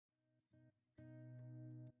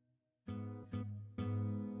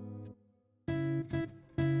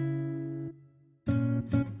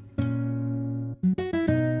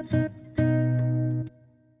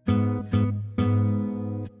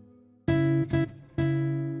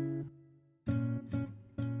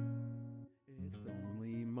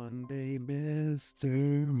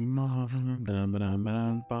Mr. Mom.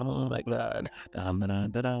 Oh my God.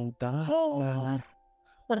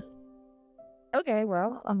 Okay,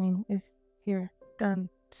 well, I mean, if you're done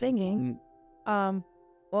singing,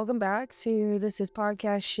 welcome back to This Is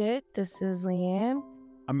Podcast Shit. This is Leanne.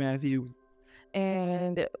 I'm Matthew.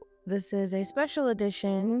 And this is a special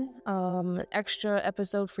edition, extra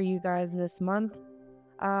episode for you guys this month.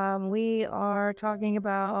 We are talking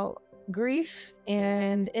about grief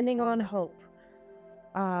and ending on hope.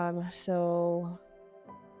 So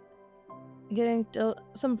getting to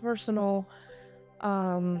some personal,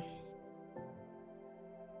 I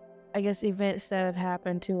guess, events that have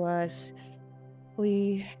happened to us.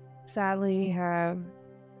 We sadly have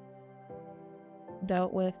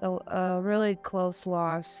dealt with a really close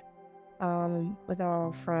loss with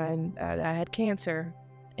our friend that had cancer,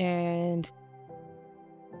 and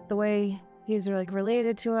the way he's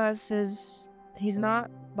related to us is he's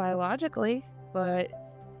not biologically, but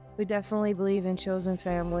we definitely believe in chosen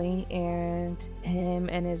family, and him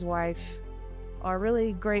and his wife are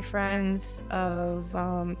really great friends of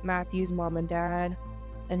Matthew's mom and dad,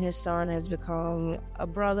 and his son has become a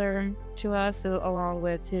brother to us along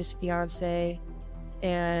with his fiance.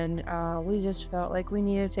 And we just felt like we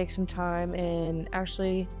needed to take some time and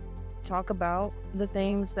actually talk about the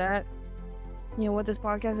things that, what this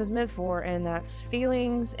podcast is meant for, and that's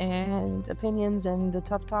feelings and opinions and the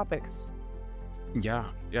tough topics. Yeah,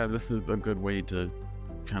 this is a good way to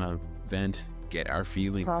kind of vent, get our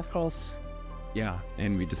feelings. Process. Yeah,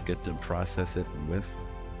 and we just get to process it with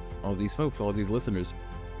all these folks, all these listeners.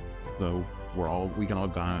 So we can all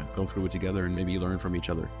go through it together and maybe learn from each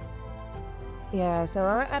other. Yeah, so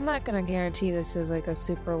I'm not going to guarantee this is a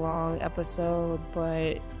super long episode,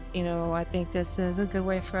 but, I think this is a good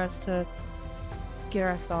way for us to get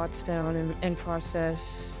our thoughts down and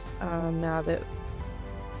process now that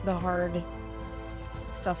the hard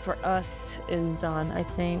stuff for us is done, I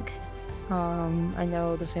think. I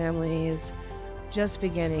know the family is just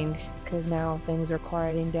beginning because now things are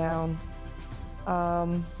quieting down.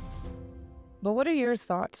 But what are your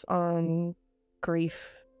thoughts on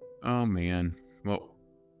grief? Oh, man. Well,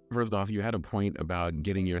 first off, you had a point about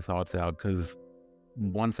getting your thoughts out, because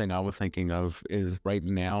one thing I was thinking of is right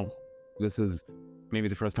now, this is maybe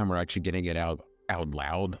the first time we're actually getting it out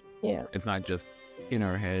loud. Yeah. It's not just in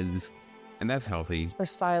our heads, and that's healthy. Or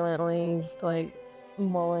silently,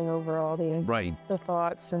 mulling over all the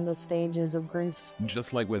thoughts and the stages of grief.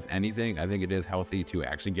 Just like with anything, I think it is healthy to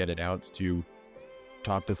actually get it out, to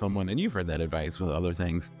talk to someone, and you've heard that advice with other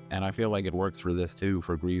things, and I feel like it works for this too,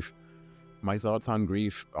 for grief. My thoughts on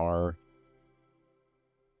grief are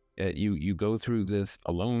you go through this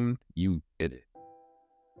alone.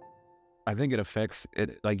 I think it affects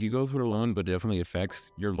it, you go through it alone, but it definitely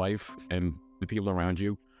affects your life and the people around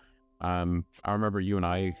you. I remember you and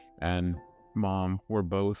I and Mom were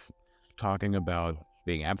both talking about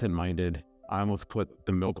being absent-minded. I almost put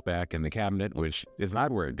the milk back in the cabinet, which is not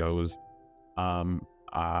where it goes.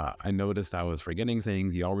 I noticed I was forgetting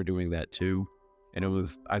things. Y'all were doing that too. And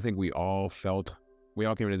I think we all came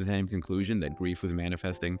to the same conclusion that grief was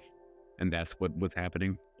manifesting, and that's what was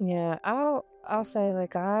happening. Yeah, I'll say,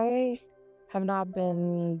 I have not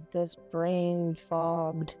been this brain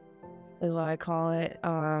fogged, is what I call it,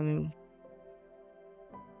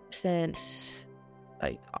 since,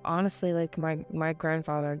 honestly, my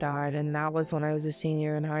grandfather died, and that was when I was a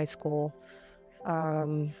senior in high school,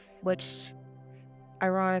 which,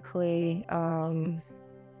 ironically,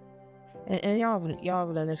 and y'all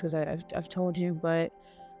have done this because I've told you, but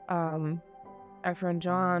our friend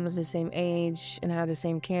John was the same age and had the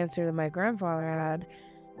same cancer that my grandfather had,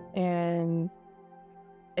 and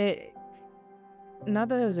it, not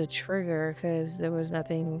that it was a trigger, because there was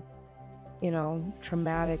nothing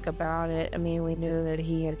traumatic about it. I mean, we knew that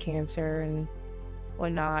he had cancer and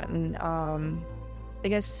whatnot, and I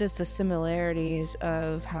guess just the similarities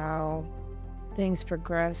of how things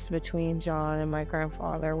progressed between John and my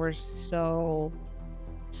grandfather were so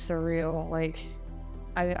surreal.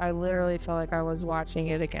 I literally felt like I was watching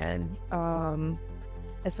it again,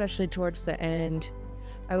 especially towards the end.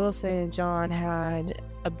 I will say John had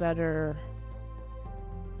a better,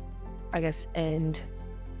 I guess, end,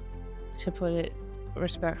 to put it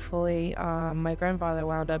respectfully. My grandfather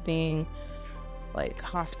wound up being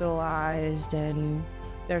hospitalized, and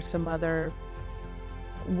there's some other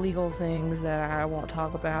legal things that I won't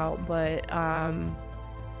talk about, but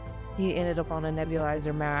he ended up on a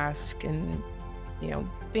nebulizer mask, and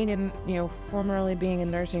being in formerly being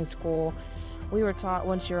in nursing school, we were taught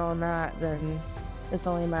once you're on that, then it's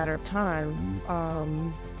only a matter of time.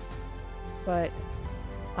 But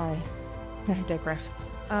I digress.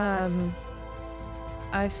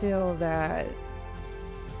 I feel that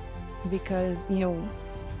because,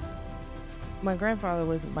 my grandfather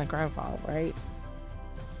was my grandfather, right?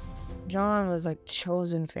 John was like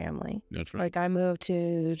chosen family. That's right. Like I moved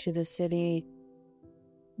to the city,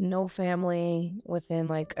 no family within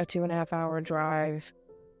like a 2.5 hour drive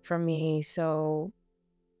from me. So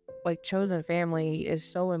like chosen family is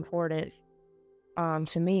so important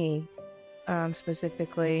to me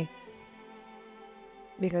specifically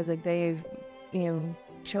because like they've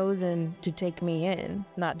chosen to take me in,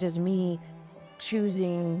 not just me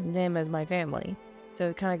choosing them as my family. So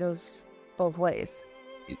it kind of goes both ways.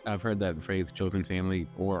 I've heard that phrase, chosen family,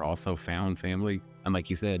 or also found family. And like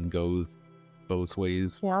you said, goes both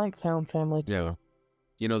ways. Yeah, I like found family too. Yeah.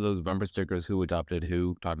 You know those bumper stickers, who adopted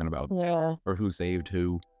who, talking about, Yeah. or who saved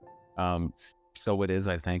who. So it is,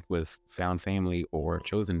 I think, with found family or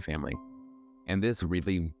chosen family. And this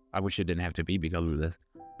really, I wish it didn't have to be because of this,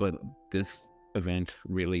 but this event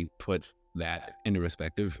really put that into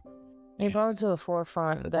perspective. It brought to the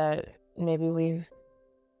forefront that maybe we've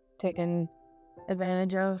taken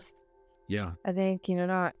advantage of. Yeah. I think,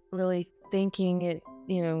 not really thinking it,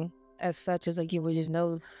 as such as like you would just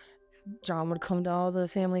know John would come to all the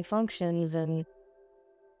family functions and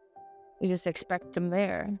we just expect him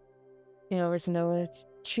there. It's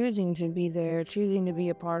choosing to be there, choosing to be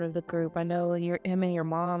a part of the group. I know him and your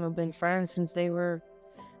mom have been friends since they were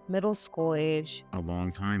middle school age. A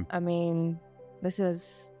long time. I mean, this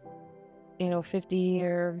is,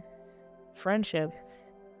 50-year friendship.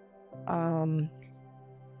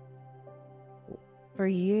 For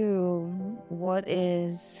you, what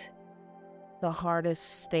is the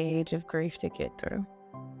hardest stage of grief to get through?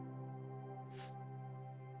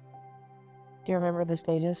 Do you remember the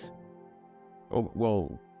stages? Oh,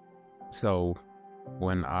 well, so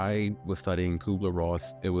when I was studying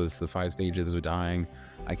Kubler-Ross, it was the 5 stages of dying.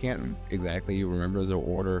 I can't exactly remember the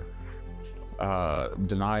order.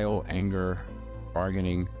 Denial, anger,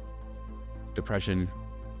 bargaining, depression,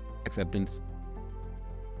 acceptance.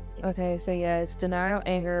 Okay, so yeah, it's denial,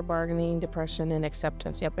 anger, bargaining, depression, and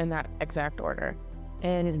acceptance. Yep, in that exact order.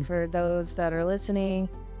 And for those that are listening,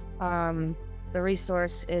 the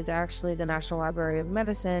resource is actually the National Library of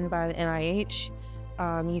Medicine by the NIH.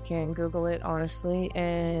 You can Google it, honestly.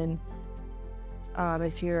 And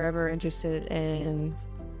if you're ever interested in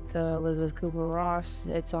the Elizabeth Kubler-Ross,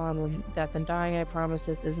 it's on Death and Dying. I promise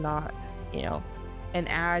this is not, an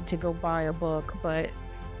ad to go buy a book, but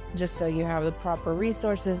just so you have the proper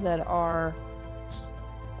resources that are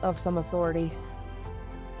of some authority.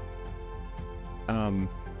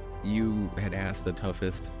 You had asked the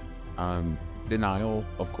toughest. Denial,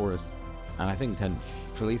 of course. And I think that,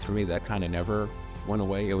 at least for me, that kind of never went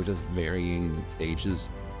away. It was just varying stages.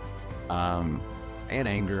 And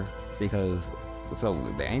anger, because so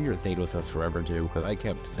the anger stayed with us forever too, because I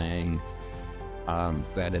kept saying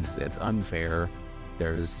that it's unfair.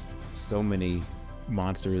 There's so many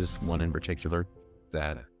monsters, one in particular,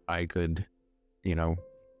 that I could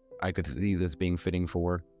see this being fitting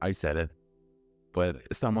for. I said it. But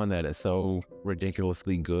someone that is so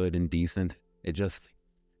ridiculously good and decent, it just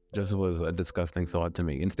was a disgusting thought to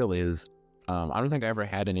me, and still is. I don't think I ever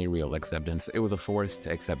had any real acceptance. It was a forced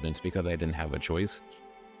acceptance because I didn't have a choice.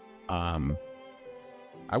 I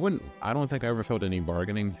don't think I ever felt any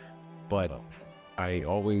bargaining, but I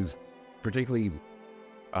always, particularly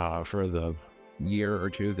for the year or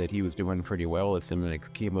two that he was doing pretty well, assuming that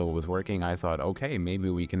chemo was working, I thought, okay, maybe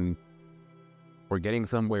we're getting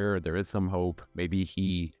somewhere. There is some hope. Maybe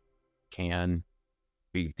he can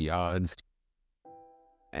beat the odds.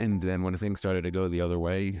 And then when things started to go the other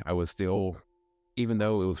way, I was still, even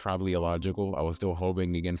though it was probably illogical, I was still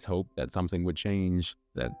hoping against hope that something would change,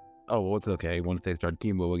 that, oh, well, it's okay. Once they start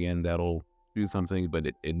chemo again, that'll do something, but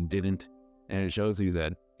it didn't. And it shows you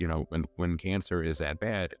that, when cancer is that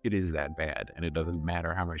bad, it is that bad. And it doesn't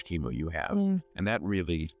matter how much chemo you have. And that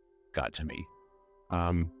really got to me.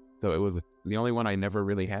 So it was the only one I never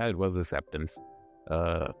really had was acceptance.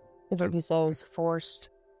 If you say it was forced.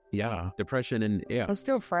 Yeah, depression and It's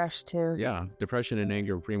still fresh too. Yeah, depression and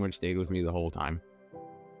anger pretty much stayed with me the whole time.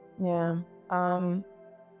 Yeah. I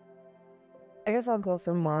guess I'll go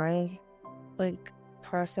through my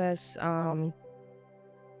process.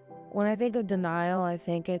 When I think of denial, I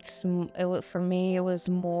think for me it was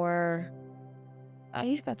more.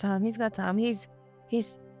 He's got time. He's.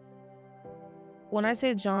 When I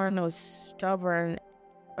say John was stubborn,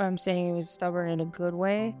 I'm saying he was stubborn in a good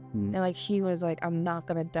way. And he was like, I'm not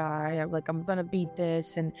gonna die. I'm gonna beat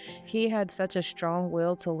this. And he had such a strong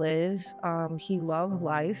will to live. He loved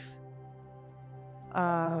life.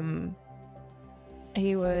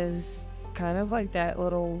 He was kind of like that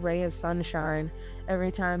little ray of sunshine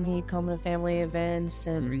every time he'd come to family events.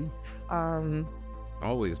 And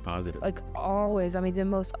always positive. like always, I mean, the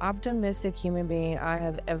most optimistic human being I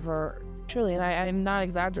have ever, truly, and I'm not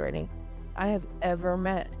exaggerating, I have ever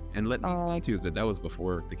met. And let me too, that was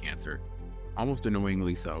before the cancer, almost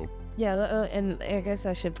annoyingly so. Yeah, and I guess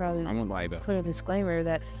I should probably I won't lie about put a disclaimer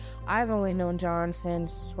that I've only known John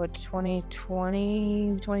since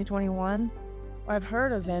 2020, 2021. I've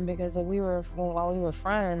heard of him because like while we were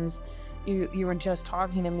friends, you were just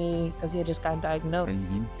talking to me because he had just gotten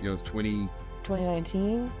diagnosed. It was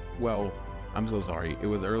 2019. Well, I'm so sorry. It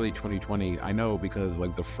was early 2020. I know because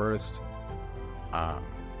like the first time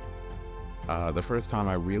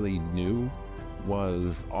I really knew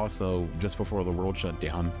was also just before the world shut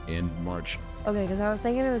down in March. Okay, because I was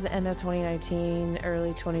thinking it was the end of 2019,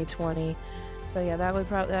 early 2020. So yeah, that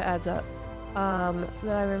adds up.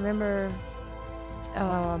 But I remember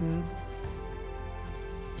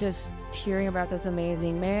just hearing about this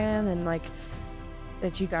amazing man and like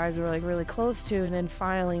that you guys were like really close to, and then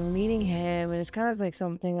finally meeting him. And it's kind of like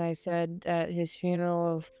something I said at his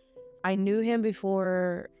funeral of, I knew him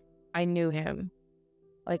before I knew him.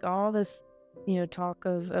 Like all this, talk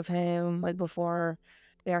of him, like before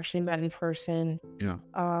we actually met in person. Yeah.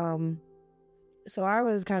 So I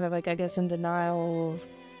was kind of like, I guess, in denial of,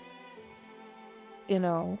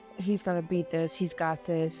 he's gonna beat this. He's got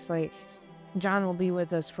this. Like, John will be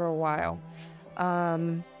with us for a while.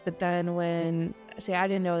 But then I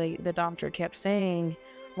didn't know the doctor kept saying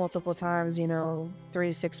multiple times, 3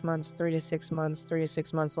 to 6 months, 3 to 6 months, 3 to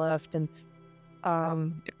 6 months left. And I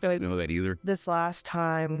didn't know that either. This last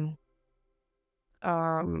time,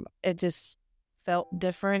 it just felt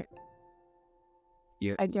different.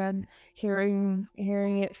 Yeah. Again, hearing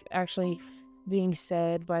it actually being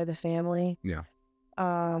said by the family. Yeah.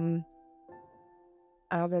 I'll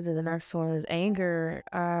go to the next one, is anger.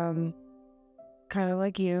 Kind of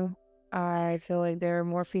like you, I feel like there are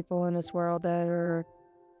more people in this world that are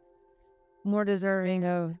more deserving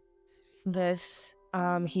of this.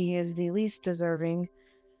 He is the least deserving.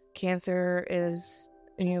 Cancer is,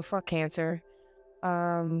 fuck cancer.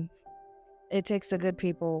 It takes the good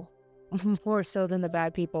people more so than the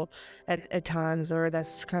bad people at times, or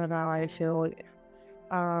that's kind of how I feel.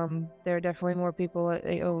 There are definitely more people,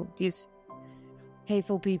 these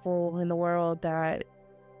hateful people in the world that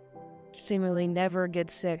seemingly never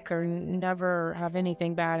get sick or never have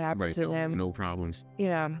anything bad happen to them. No problems.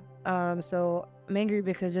 Yeah. So I'm angry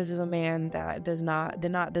because this is a man that did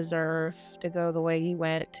not deserve to go the way he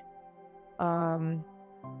went.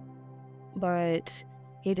 But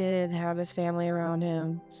he did have his family around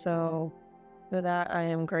him. So for that, I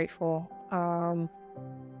am grateful.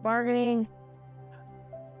 Bargaining,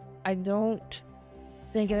 I don't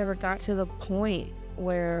think it ever got to the point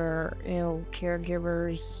where,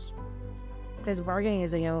 caregivers, because bargaining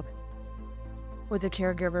is, with the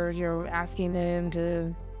caregiver, you're asking them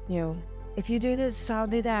to, if you do this, I'll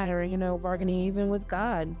do that, or, bargaining even with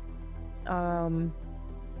God,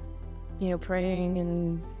 praying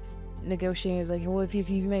and negotiating is like, well, if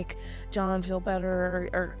you make John feel better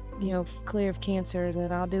or clear of cancer,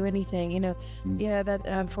 then I'll do anything, Yeah, that,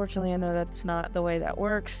 unfortunately, I know that's not the way that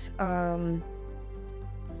works.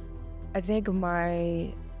 I think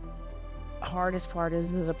my hardest part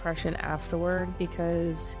is the depression afterward,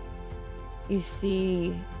 because you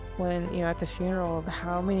see when, at the funeral,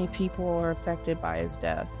 how many people are affected by his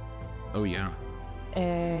death. Oh, yeah.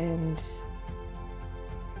 And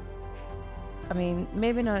I mean,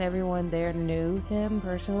 maybe not everyone there knew him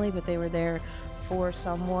personally, but they were there for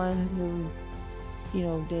someone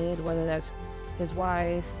who, did, whether that's his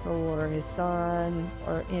wife or his son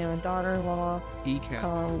or, daughter-in-law. He kept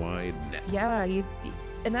wide net. Yeah,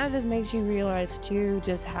 and that just makes you realize too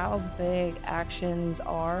just how big actions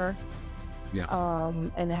are. Yeah.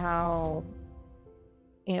 And how,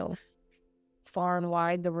 far and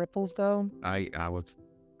wide the ripples go. I was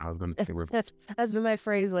going to say ripples. That's been my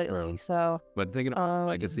phrase lately. So, but thinking about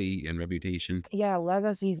legacy and reputation. Yeah,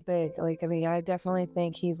 legacy's big. Like, I mean, I definitely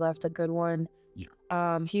think he's left a good one.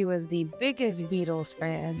 Yeah. He was the biggest Beatles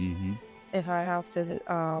fan. Mm-hmm. If I have to,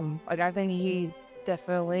 I think he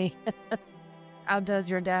definitely outdoes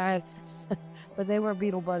your dad. But they were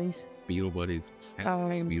Beatle buddies. Beatle buddies.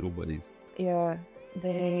 Beatle buddies. Yeah,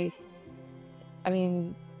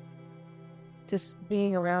 just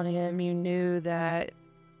being around him, you knew that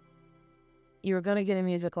you were going to get a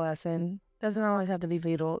music lesson. Doesn't always have to be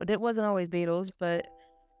Beatles. It wasn't always Beatles, but,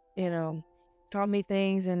 taught me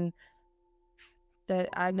things and that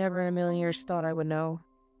I never in a million years thought I would know.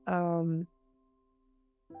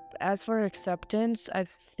 As for acceptance, I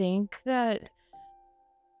think that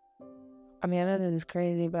I mean, I know that it's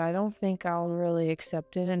crazy, but I don't think I'll really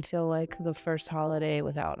accept it until like the first holiday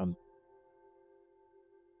without him.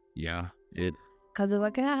 Yeah, it Cause it's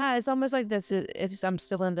like, it's almost like this. It's I'm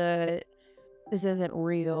still in the this isn't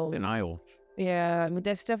real. denial. Yeah, I mean,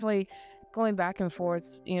 that's definitely going back and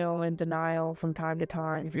forth, in denial from time to I'm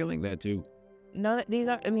time. feeling that too. None of these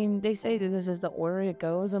are. I mean, they say that this is the order it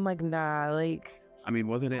goes. I'm like, nah. Like, I mean,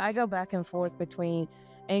 wasn't it? I go back and forth between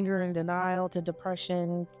anger and denial to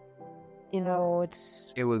depression.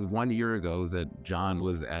 It's It was 1 year ago that John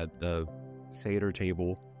was at the Seder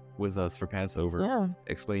table with us for Passover, yeah,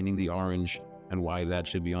 explaining the orange and why that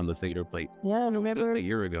should be on the Seder plate. yeah. Just Remember, a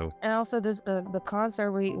year ago. and also this the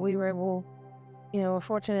concert we were able. We're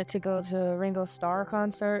fortunate to go to Ringo Starr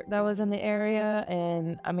concert that was in the area,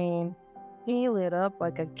 and I mean, he lit up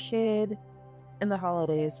like a kid in the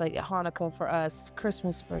holidays, like Hanukkah for us,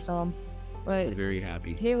 Christmas for some. But Very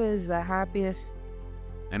happy. he was the happiest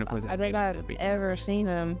And of course, I think I've ever seen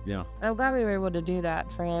him. Yeah. And I'm glad we were able to do that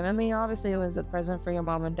for him. I mean, obviously it was a present for your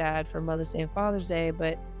mom and dad for Mother's Day and Father's Day,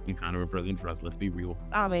 but You kind of a present for us. Let's be real.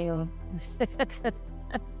 I mean,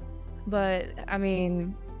 but I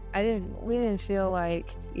mean, we didn't feel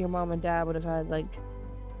like your mom and dad would have had like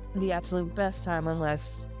the absolute best time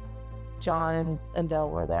unless John and Dell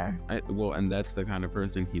were there. Well, and that's the kind of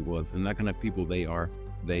person he was, and that kind of people they are.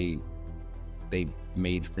 They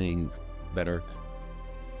made things better.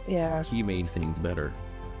 Yeah. He made things better.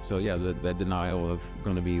 So yeah, that denial of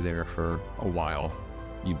going to be there for a while.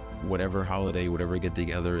 Whatever holiday, whatever get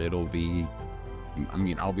together, it'll be. I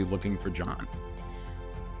mean, I'll be looking for John.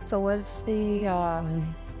 So what's the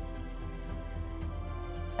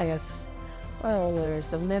I guess, whether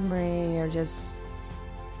it's a memory or just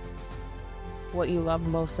what you love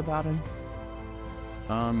most about him?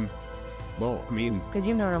 Well, I mean, Because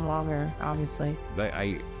you've known him longer, obviously.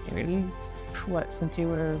 Since you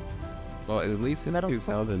were... Well, at least in Middle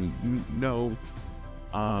 2000. No.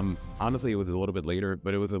 Honestly, it was a little bit later,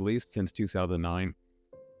 but it was at least since 2009.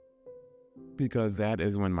 Because that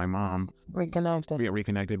is when my mom reconnected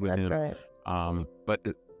reconnected with him. Right. But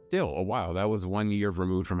still a while. That was 1 year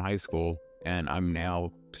removed from high school, and I'm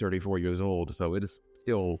now 34 years old, so it is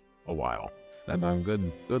still a while. That's a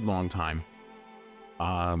good long time.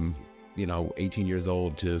 18 years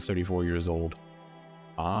old to 34 years old.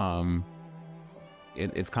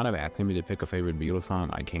 It's kind of asking me to pick a favorite Beatles song.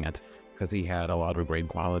 I can't, because he had a lot of great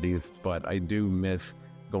qualities, but I do miss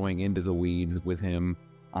going into the weeds with him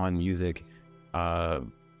on music,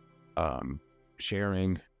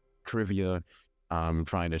 sharing trivia,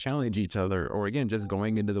 trying to challenge each other, or again, just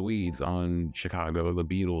going into the weeds on Chicago, the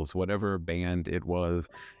Beatles, whatever band it was,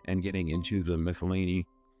 and getting into the miscellany.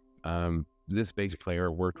 This bass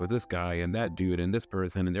player worked with this guy and that dude and this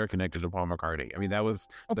person, and they're connected to Paul McCartney. I mean, that was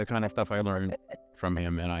the kind of stuff I learned from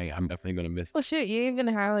him, and I'm definitely going to miss. Well, shit, you even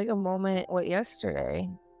had like a moment, yesterday?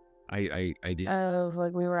 I did. Of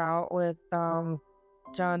like we were out with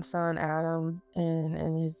John's son Adam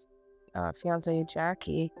and his fiance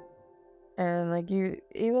Jackie, and like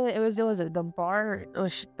it was the bar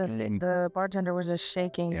was the bartender was just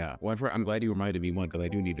shaking. Yeah, well, I'm glad you reminded me one, because I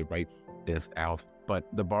do need to write this out. But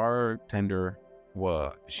the bartender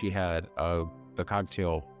she had the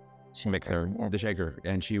cocktail mixer, the shaker,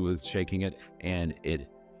 and she was shaking it, and it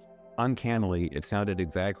uncannily, it sounded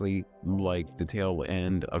exactly like the tail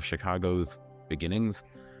end of Chicago's beginnings,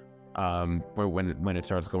 where when it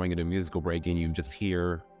starts going into musical break and you just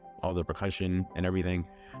hear all the percussion and everything,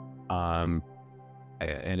 and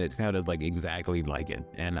it sounded like exactly like it.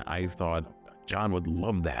 And I thought John would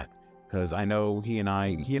love that, because I know he and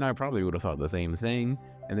I probably would have thought the same thing,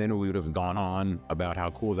 and then we would have gone on about how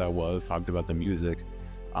cool that was, talked about the music,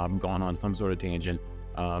 gone on some sort of tangent,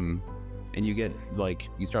 and you get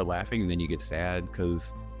you start laughing, and then you get sad,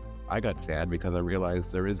 because I got sad because I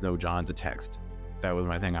realized there is no John to text. That was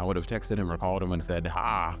my thing. I would have texted him or called him and said,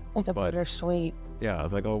 "Ha!" It's a bittersweet. Yeah, I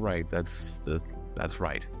was like, "Oh, right, that's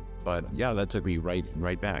right." But yeah, that took me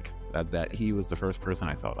right back. That he was the first person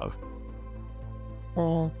I thought of.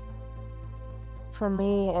 For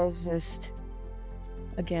me, it's just,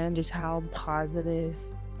 again, just how positive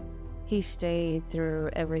he stayed through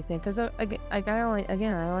everything. Because I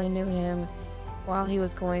only knew him while he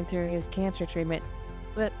was going through his cancer treatment,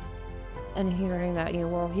 and hearing that, he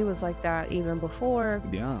was like that even before.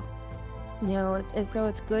 Yeah.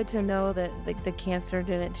 It's good to know that the cancer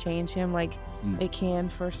didn't change him like it can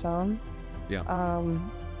for some. Yeah.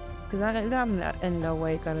 Because I'm not in no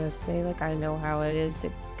way gonna say I know how it is to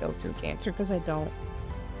go through cancer, because I don't.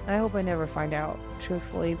 I hope I never find out,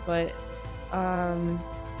 truthfully. But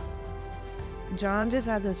John just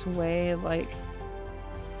had this way of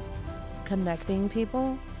connecting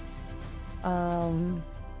people, I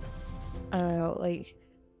don't know, like,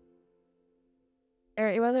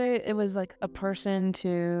 whether it was like a person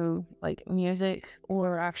to like music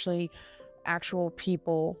or actual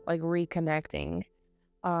people like reconnecting.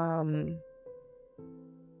 um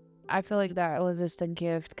I feel like that was just a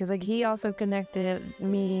gift because like he also connected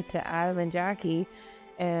me to Adam and Jackie,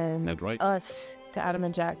 and That's right. us to Adam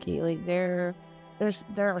and Jackie. Like there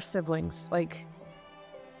are siblings. Like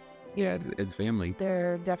Yeah, it's family.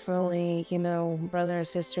 they're definitely, brother and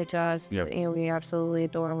sister to us. Yep. We absolutely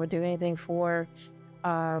adore and would do anything for.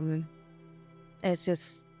 It's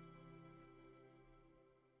just,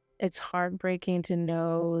 it's heartbreaking to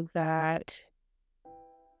know that,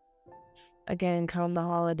 again, come the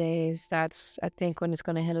holidays, that's, I think, when it's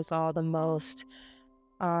going to hit us all the most.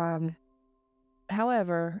 However,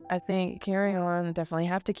 I think carrying on, definitely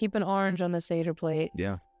have to keep an orange on the Seder plate.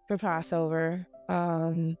 Yeah. For Passover.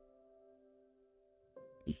 Go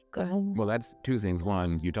ahead. Well, that's two things.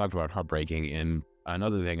 One, you talked about heartbreaking, and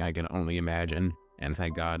another thing I can only imagine, and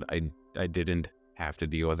thank God I didn't have to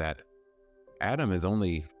deal with that. Adam is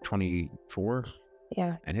only 24.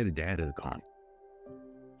 Yeah. And his dad is gone.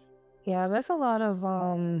 Yeah, that's a lot of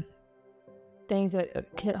things that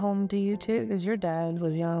hit home to you too, because your dad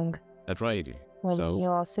was young That's right. when So- he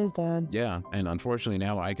lost his dad. Yeah, and unfortunately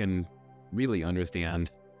now I can really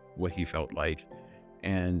understand what he felt like,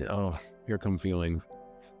 and here come feelings.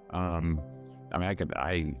 I mean,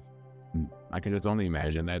 I can just only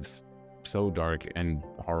imagine. That's so dark and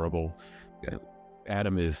horrible.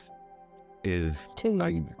 Adam is Too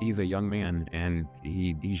young. he's a young man, and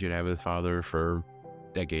he should have his father for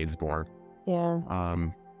decades more. Yeah.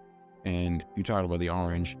 And you talked about the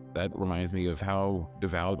orange. That reminds me of how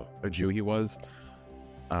devout a Jew he was,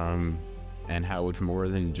 and how it's more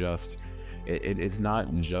than just. It's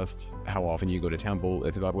not just how often you go to temple.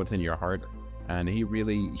 It's about what's in your heart. And it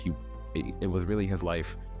was really his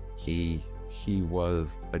life. He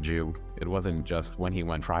was a Jew. It wasn't just when he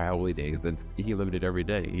went for High Holy Days. He lived it every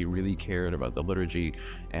day. He really cared about the liturgy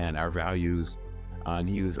and our values. And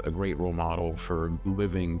he was a great role model for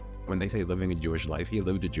living. When they say living a Jewish life, he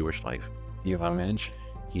lived a Jewish life. He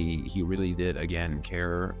really did, again,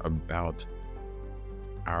 care about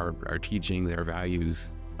our teaching, their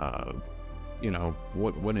values.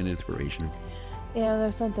 What an inspiration. Yeah,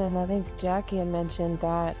 there's something, I think Jackie had mentioned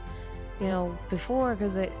that, before,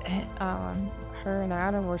 because her and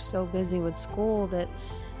Adam were so busy with school that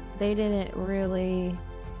they didn't really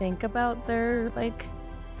think about their like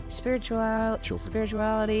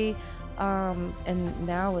spirituality. And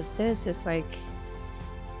now with this, it's like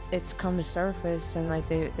it's come to surface, and like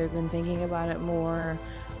they've been thinking about it more.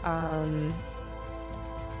 And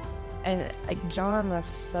like John left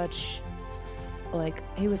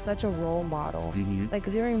he was such a role model. Mm-hmm.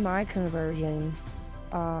 Like during my conversion,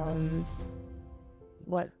 I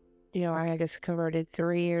guess converted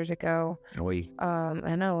 3 years ago. I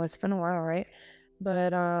know it's been a while, right?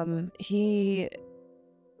 But he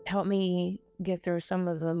helped me get through some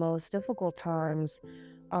of the most difficult times,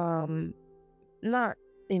 not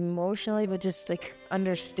emotionally, but just like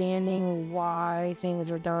understanding why things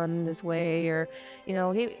were done this way, or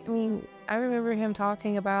I remember him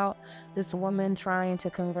talking about this woman trying to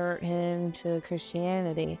convert him to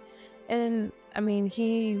Christianity, and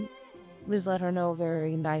he was let her know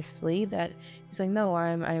very nicely that he's like, no,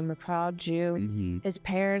 I'm a proud Jew. Mm-hmm. His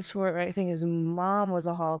parents were, I think his mom was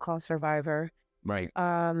a Holocaust survivor. Right.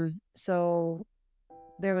 So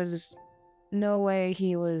there was no way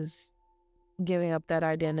he was giving up that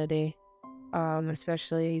identity,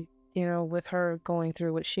 especially, with her going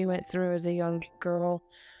through what she went through as a young girl.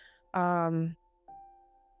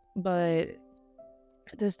 But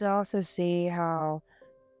just to also see how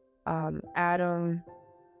Adam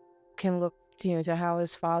can look, to how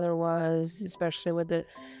his father was, especially with the,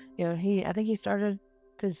 I think he started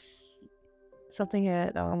something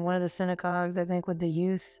at one of the synagogues, I think, with the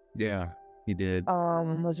youth. Yeah, he did.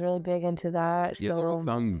 Was really big into that. Yeah, So,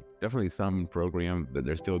 definitely some program that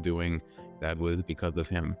they're still doing that was because of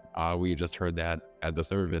him. We just heard that at the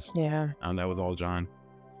service. yeah. That was all John.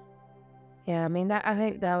 Yeah, I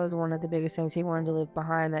think that was one of the biggest things he wanted to leave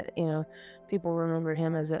behind, that, people remembered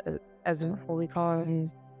him as what we call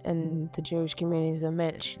him in the Jewish communities, a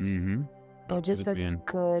Mitch. Mm-hmm. Just a man.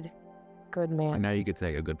 good man. Now you could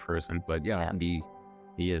say a good person, but yeah. he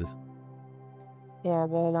is. Yeah, but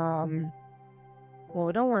well,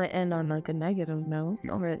 we don't want to end on like a negative note.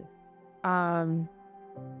 No. But,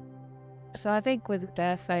 so I think with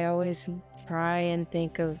death, I always try and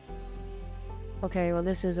think of, okay, well,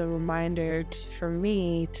 this is a reminder for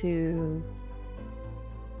me to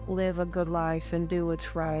live a good life and do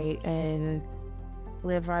what's right, and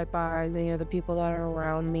live right by the people that are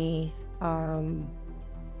around me.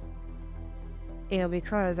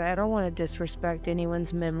 Because I don't want to disrespect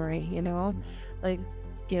anyone's memory, like,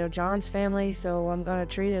 John's family, so I'm gonna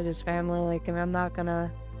treat it as family, like, and I'm not gonna,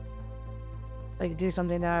 like, do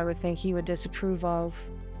something that I would think he would disapprove of.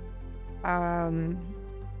 The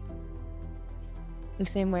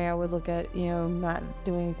same way I would look at, not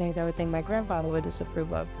doing things I would think my grandfather would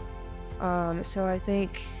disapprove of. So I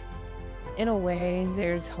think, in a way,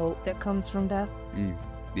 there's hope that comes from death.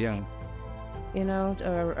 Yeah.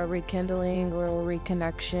 A rekindling or a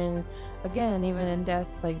reconnection. Again, even in death,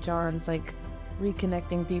 like John's, like,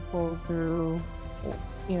 reconnecting people through,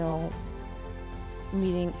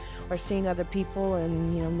 meeting or seeing other people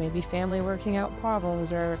and, maybe family working out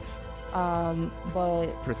problems or, but...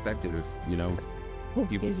 Perspective,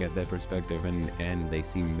 people get that perspective and they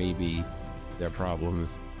see maybe their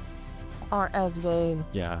problems aren't as big.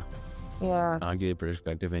 Yeah. Get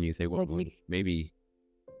perspective and you say, well, like maybe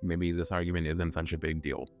this argument isn't such a big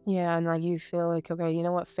deal. Yeah, and like you feel like, okay, you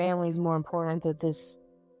know what, family's more important than this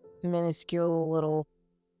minuscule little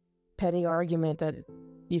petty argument that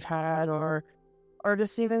you've had or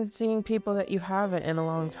just even seeing people that you haven't in a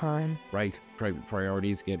long time. Right.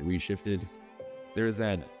 Priorities get reshifted. There's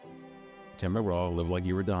that Tim McGraw, Live Like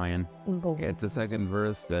You Were Dying. It's the second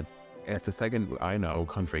verse I know,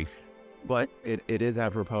 country. But it is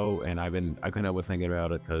apropos, and I couldn't help but thinking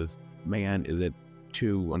about it because, man, is it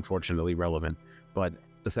too unfortunately relevant. But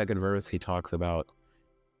the second verse, he talks about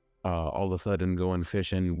all of a sudden going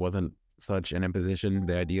fishing wasn't such an imposition.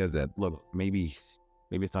 The idea is that, look, maybe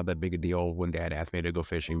it's not that big a deal when Dad asked me to go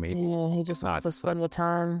fishing. Maybe he just wants to spend the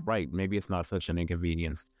time. Right. Maybe it's not such an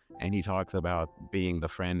inconvenience. And he talks about being the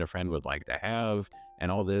friend a friend would like to have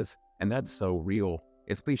and all this. And that's so real.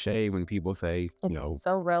 It's cliche when people say, it's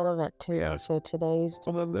so relevant to today's.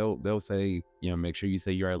 Well, they'll say, make sure you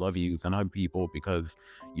say your I love yous and hug people because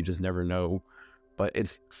you just never know. But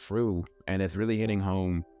it's true, and it's really hitting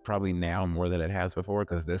home probably now more than it has before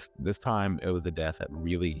because this time it was the death that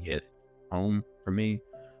really hit home for me.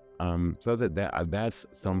 So that's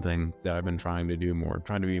something that I've been trying to be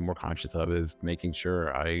more conscious of is making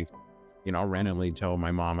sure I'll randomly tell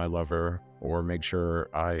my mom I love her or make sure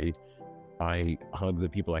I hug the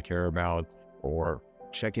people I care about or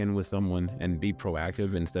check in with someone and be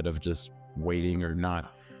proactive instead of just waiting or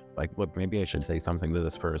not. Like, look, maybe I should say something to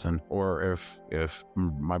this person. Or if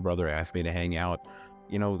my brother asked me to hang out,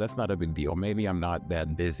 that's not a big deal. Maybe I'm not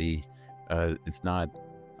that busy. It's not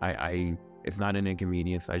an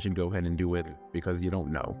inconvenience. I should go ahead and do it because you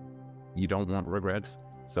don't know. You don't want regrets.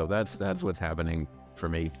 So that's what's happening for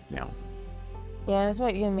me now. Yeah, it's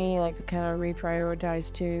making me like kind of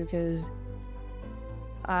reprioritize too because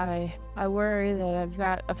I worry that I've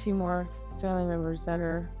got a few more family members that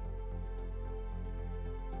are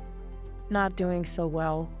not doing so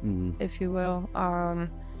well, if you will.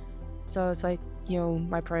 So it's like,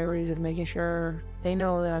 my priorities of making sure they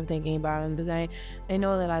know that I'm thinking about them. They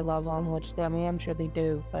know that I love them, which I'm sure they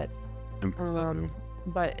do. But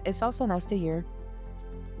it's also nice to hear,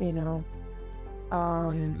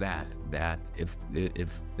 that it's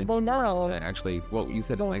well, no, actually, well, you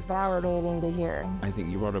said it's validating to hear. I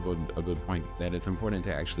think you brought up a good point that it's important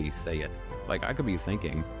to actually say it. Like, I could be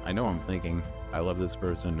thinking, I know I'm thinking I love this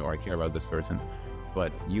person or I care about this person,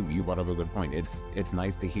 but you brought up a good point. It's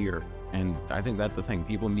nice to hear, and I think that's the thing.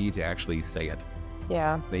 People need to actually say it.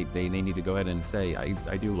 Yeah, they need to go ahead and say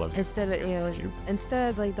I do love you.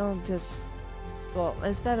 Instead like don't just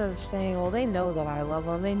instead of saying, well, they know that I love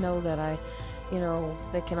them, they know that I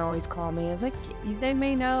they can always call me. It's like, they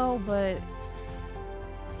may know, but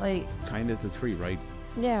like, kindness is free, right?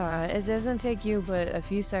 Yeah, it doesn't take you but a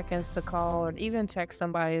few seconds to call or even text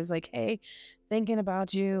somebody. It's like, hey, thinking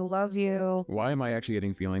about you, love you. Why am I actually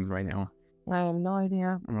getting feelings right now? I have no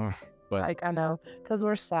idea. But I know, because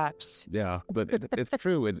we're saps. Yeah, but it's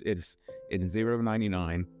true. It's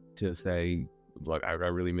 $0.99 to say, look, I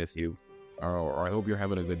really miss you, or I hope you're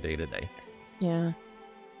having a good day today. Yeah.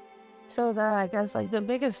 So that, I guess, like, the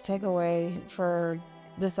biggest takeaway for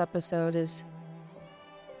this episode is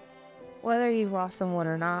whether you've lost someone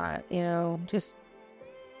or not, just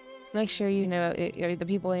make sure the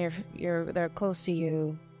people in that are close to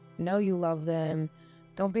you know you love them.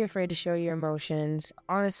 Don't be afraid to show your emotions.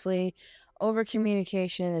 Honestly, over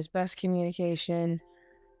communication is best communication.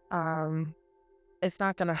 It's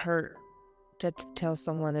not gonna hurt to tell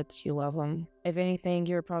someone that you love them. If anything,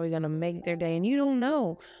 you're probably gonna make their day, and you don't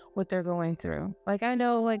know what they're going through. Like, I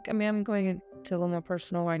know, I'm going into a little more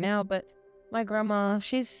personal right now, but my grandma,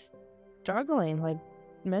 she's struggling, like,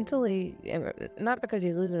 mentally, not because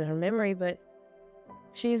she's losing her memory, but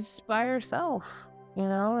she's by herself,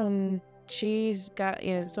 and she's got,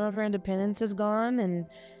 some of her independence is gone, and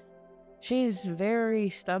she's very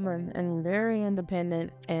stubborn and very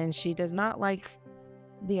independent, and she does not like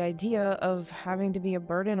the idea of having to be a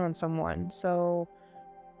burden on someone. So,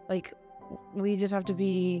 like, we just have to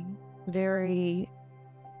be very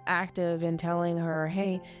active in telling her,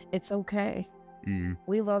 hey, it's okay.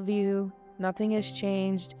 We love you. Nothing has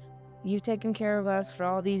changed. You've taken care of us for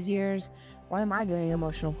all these years. Why am I getting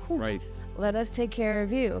emotional? Right. Let us take care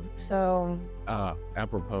of you. So,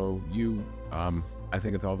 apropos, I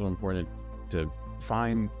think it's also important to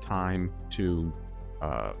find time to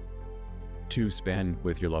spend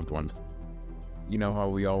with your loved ones. You know how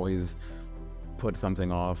we always put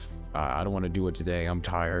something off. I don't want to do it today. I'm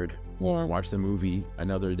tired. yeah. Watch the movie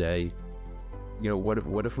another day.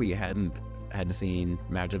 What if we hadn't had seen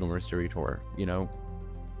Magical Mystery Tour?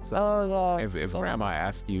 So Oh, yeah. if Yeah. Grandma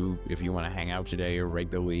asks you if you want to hang out today or rake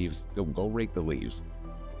the leaves, go rake the leaves.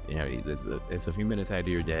 It's a few minutes out of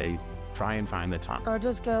your day. Try and find the time. Or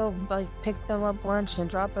just go, pick them up lunch and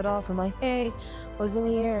drop it off. I'm like, hey, was in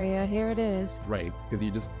the area. Here it is. Right, because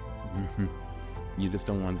you just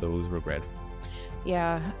don't want those regrets.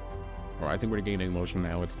 Yeah. Or I think we're getting emotional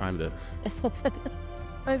now. It's time to.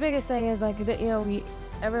 My biggest thing is,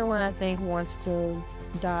 everyone, I think, wants to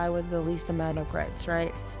die with the least amount of regrets,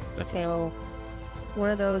 right? So one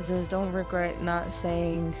of those is don't regret not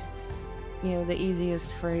saying, the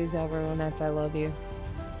easiest phrase ever, and that's I love you.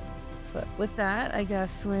 But with that, I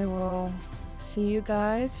guess we will see you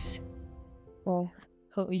guys. Well,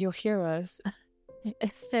 hope you'll hear us.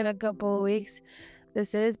 It's been a couple of weeks.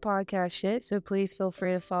 This is Podcast Shit, so please feel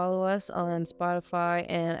free to follow us on Spotify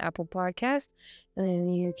and Apple Podcast. And then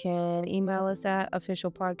you can email us at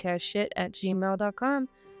officialpodcastshit@gmail.com.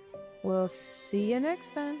 We'll see you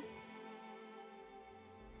next time.